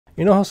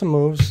You know how some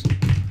moves,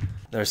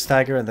 they're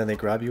stagger and then they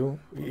grab you?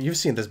 You've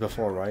seen this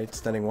before, right?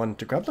 Standing one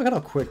to grab. Look at how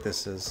quick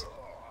this is.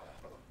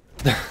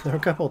 There are a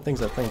couple of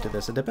things that play into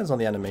this. It depends on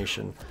the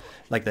animation,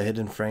 like the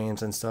hidden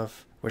frames and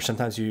stuff, which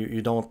sometimes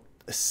you don't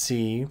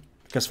see.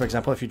 Because for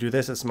example, if you do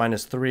this, it's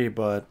 -3,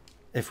 but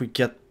if we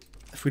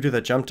do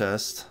the jump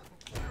test,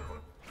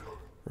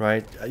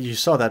 right? You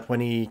saw that when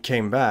he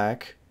came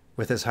back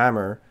with his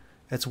hammer,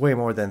 it's way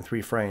more than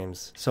 3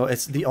 frames. So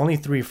it's the only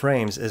 3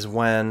 frames is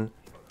when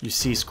you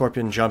see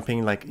Scorpion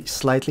jumping like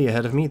slightly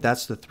ahead of me.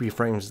 That's the 3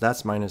 frames.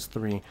 That's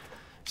 -3.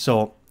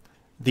 So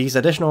these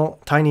additional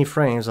tiny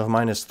frames of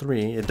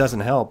 -3, it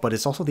doesn't help, but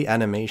it's also the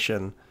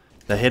animation,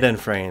 the hidden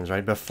frames,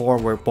 right? Before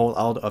we're both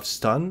out of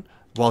stun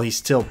while he's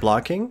still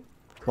blocking.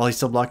 While he's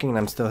still blocking and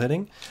I'm still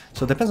hitting.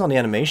 So it depends on the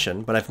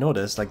animation, but I've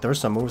noticed like there's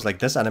some moves like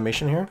this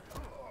animation here.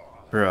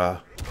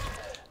 Bruh.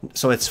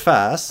 So it's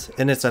fast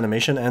in its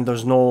animation and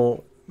there's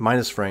no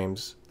minus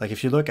frames. Like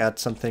if you look at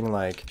something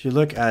like, if you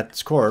look at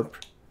Scorp,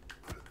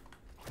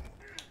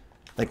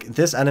 like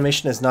this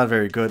animation is not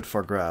very good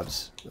for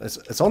grabs.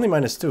 It's only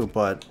 -2,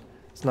 but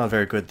it's not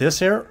very good. This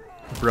here,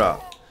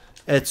 bruh,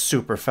 it's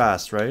super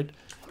fast, right?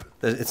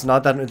 It's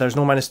not that, there's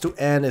no -2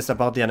 and it's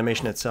about the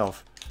animation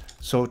itself.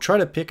 So try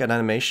to pick an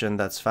animation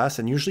that's fast,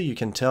 and usually you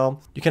can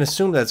tell, you can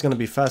assume that it's going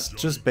to be fast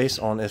just based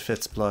on if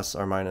it's plus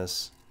or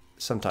minus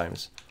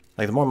sometimes.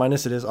 Like the more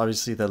minus it is,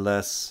 obviously the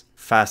less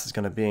fast it's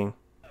going to be.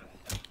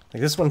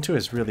 Like this one too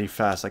is really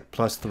fast, like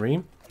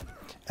 +3.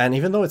 And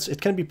even though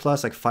it can be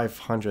plus like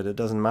 500, it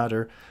doesn't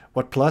matter.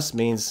 What plus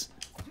means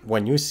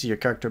when you see your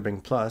character being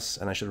plus,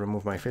 and I should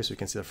remove my face so you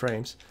can see the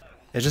frames,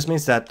 it just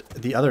means that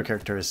the other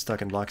character is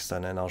stuck in block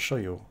stun, and I'll show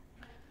you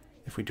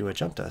if we do a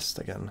jump test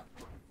again.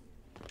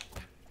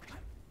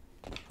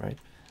 Right?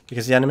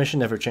 Because the animation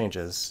never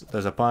changes.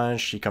 There's a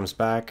punch, he comes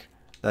back,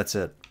 that's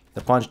it.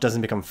 The punch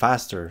doesn't become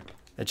faster,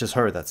 it's just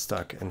her that's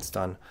stuck in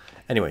stun.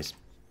 Anyways,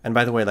 and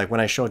by the way, like when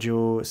I showed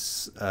you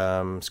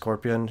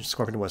Scorpion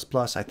was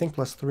plus, I think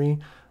 +3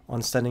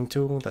 on standing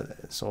 2,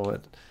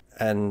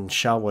 and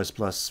Xiao was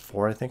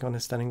 +4, I think, on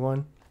his standing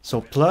 1.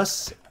 So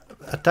plus,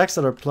 attacks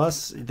that are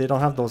plus, they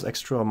don't have those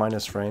extra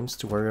minus frames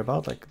to worry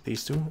about, like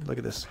these two. Look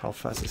at this, how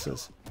fast this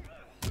is.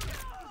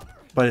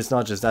 But it's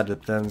not just that, it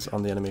depends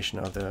on the animation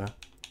of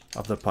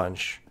the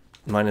punch.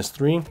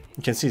 -3,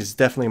 you can see it's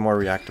definitely more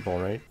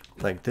reactable, right?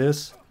 Like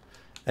this,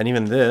 and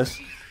even this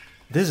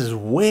is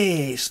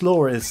way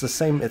slower. It's the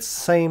same,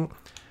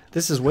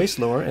 this is way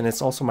slower, and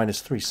it's also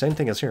 -3, same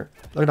thing as here.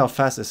 Look at how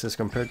fast this is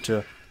compared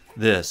to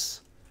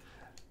this.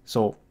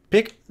 So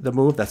pick the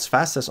move that's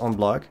fastest on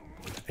block,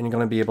 and you're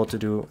gonna be able to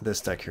do this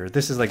deck here.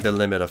 This is like the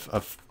limit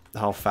of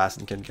how fast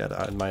it can get,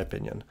 in my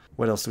opinion.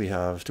 What else do we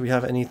have? Do we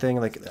have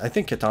anything? Like, I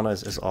think Katana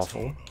is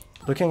awful.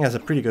 Looking has a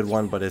pretty good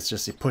one, but it's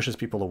just, it pushes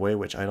people away,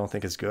 which I don't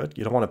think is good.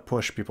 You don't want to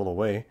push people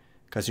away,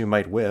 because you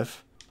might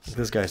whiff.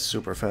 This guy's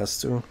super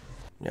fast too.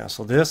 Yeah,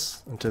 so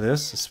this into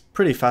this is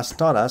pretty fast.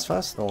 Not as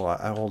fast. Oh,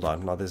 hold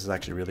on. No, this is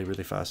actually really,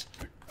 really fast.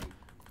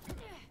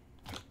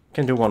 You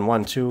can do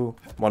 1-1, 2,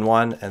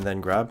 1-1, and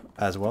then grab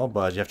as well,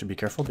 but you have to be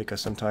careful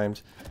because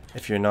sometimes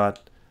if you're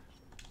not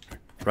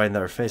right in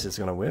their face, it's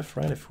gonna whiff,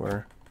 right? If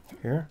we're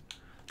here.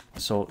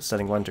 So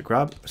setting 1 to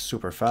grab,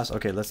 super fast.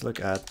 Okay, let's look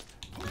at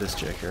this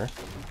chick here.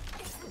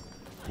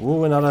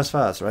 Ooh, not as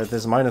fast, right?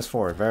 This is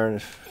 -4.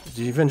 Very,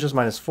 even just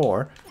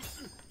 -4.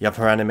 You have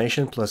her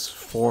animation plus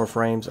 4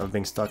 frames of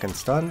being stuck and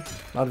stunned.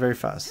 Not very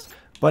fast.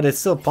 But it's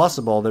still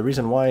possible. The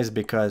reason why is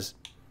because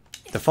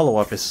the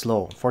follow-up is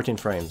slow. 14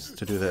 frames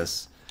to do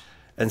this.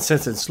 And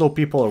since it's slow,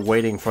 people are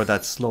waiting for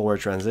that slower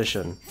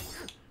transition.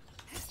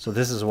 So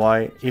this is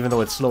why, even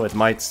though it's slow, it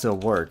might still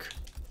work.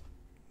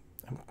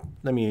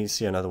 Let me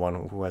see another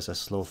one who has a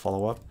slow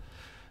follow-up.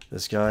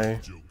 This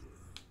guy.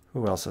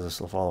 Who else has a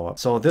slow follow-up?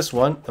 So this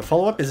one, the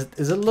follow-up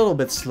is a little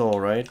bit slow,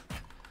 right?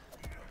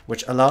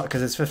 Which allow,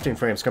 because it's 15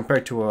 frames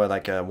compared to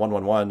like a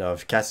 1-1-1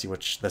 of Cassie,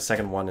 which the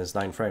second one is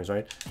 9 frames,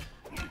 right?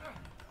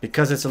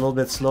 Because it's a little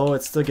bit slow,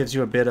 it still gives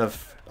you a bit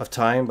of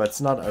time, but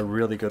it's not a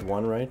really good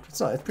one, right?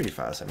 It's pretty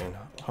fast. I mean,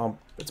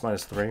 it's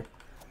 -3.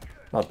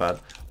 Not bad.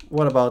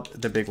 What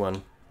about the big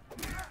one?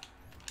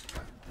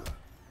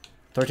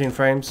 13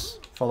 frames,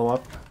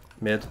 follow-up,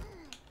 mid.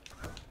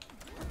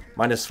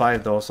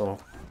 -5 though, so...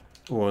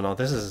 Oh no,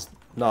 this is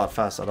not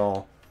fast at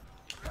all.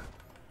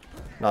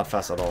 Not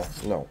fast at all.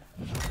 No.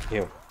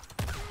 Ew.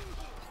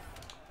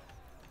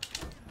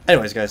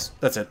 Anyways, guys,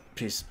 that's it.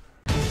 Peace.